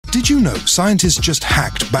Did you know scientists just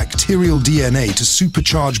hacked bacterial DNA to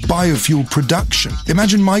supercharge biofuel production?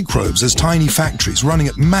 Imagine microbes as tiny factories running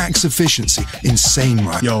at max efficiency. Insane,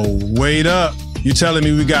 right? Yo, wait up. You telling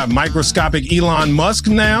me we got microscopic Elon Musk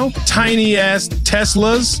now? Tiny-ass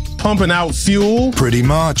Teslas pumping out fuel? Pretty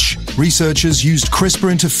much. Researchers used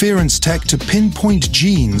CRISPR interference tech to pinpoint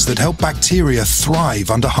genes that help bacteria thrive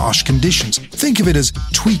under harsh conditions. Think of it as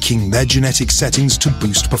tweaking their genetic settings to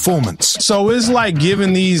boost performance. So it's like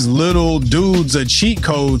giving these little dudes a cheat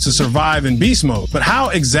code to survive in beast mode. But how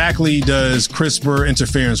exactly does CRISPR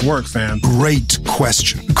interference work, fam? Great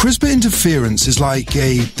question. CRISPR interference is like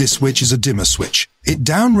this switch is a dimmer switch. It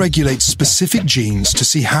downregulates specific genes to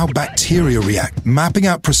see how bacteria react, mapping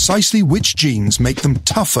out precisely which genes make them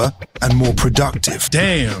tougher and more productive.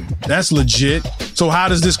 Damn, that's legit. So how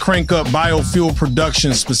does this crank up biofuel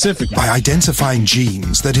production specifically? By identifying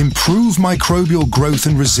genes that improve microbial growth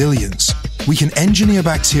and resilience, we can engineer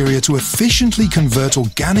bacteria to efficiently convert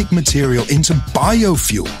organic material into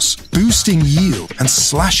biofuels, boosting yield and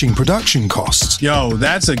slashing production costs. Yo,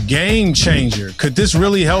 that's a game changer. Could this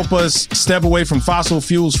really help us step away from fossil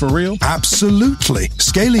fuels for real? Absolutely.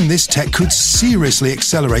 Scaling this tech could seriously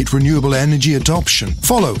accelerate renewable energy adoption.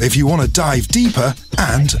 Follow if you want to dive deeper,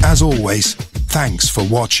 and as always, thanks for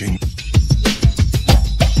watching.